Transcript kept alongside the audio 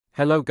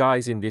Hello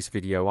guys, in this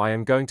video I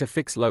am going to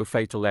fix low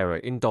fatal error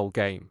in Doll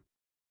game.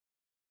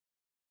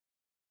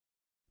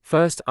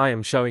 First I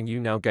am showing you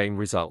now game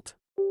result.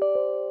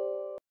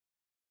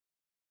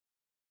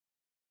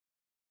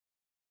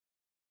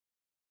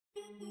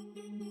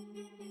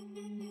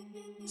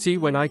 See,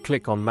 when I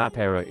click on map,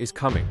 error is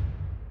coming.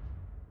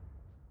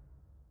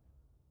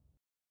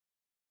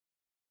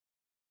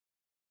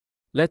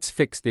 Let's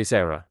fix this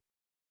error.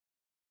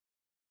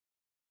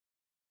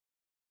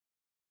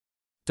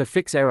 To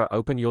fix error,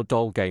 open your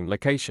Doll game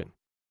location.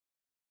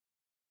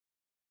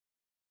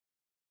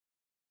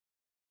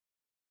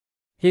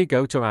 Here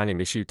go to anim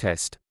issue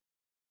test.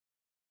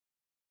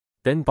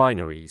 Then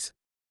binaries.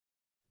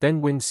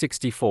 Then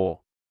Win64.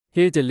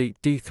 Here delete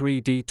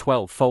D3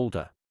 D12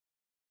 folder.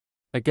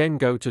 Again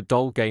go to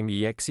Doll game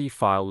exe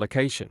file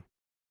location.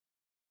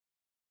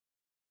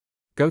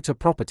 Go to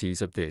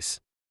properties of this.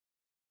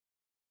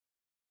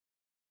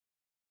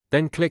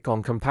 Then click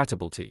on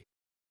compatibility.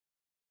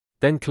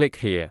 Then click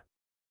here.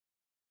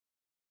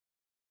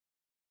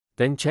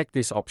 Then check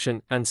this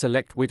option and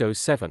select Windows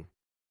 7.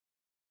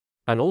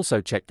 And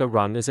also check the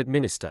run as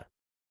administer.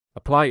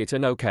 Apply it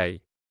and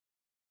OK.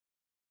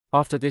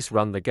 After this,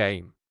 run the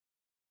game.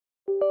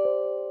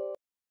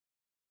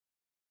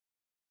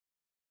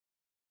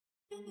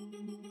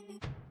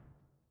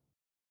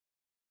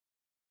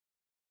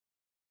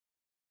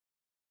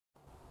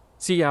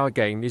 See, our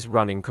game is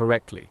running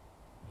correctly.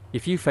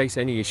 If you face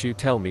any issue,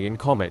 tell me in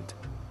comment.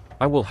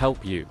 I will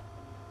help you.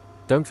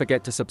 Don't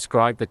forget to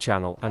subscribe the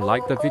channel and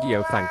like the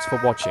video. Thanks for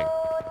watching.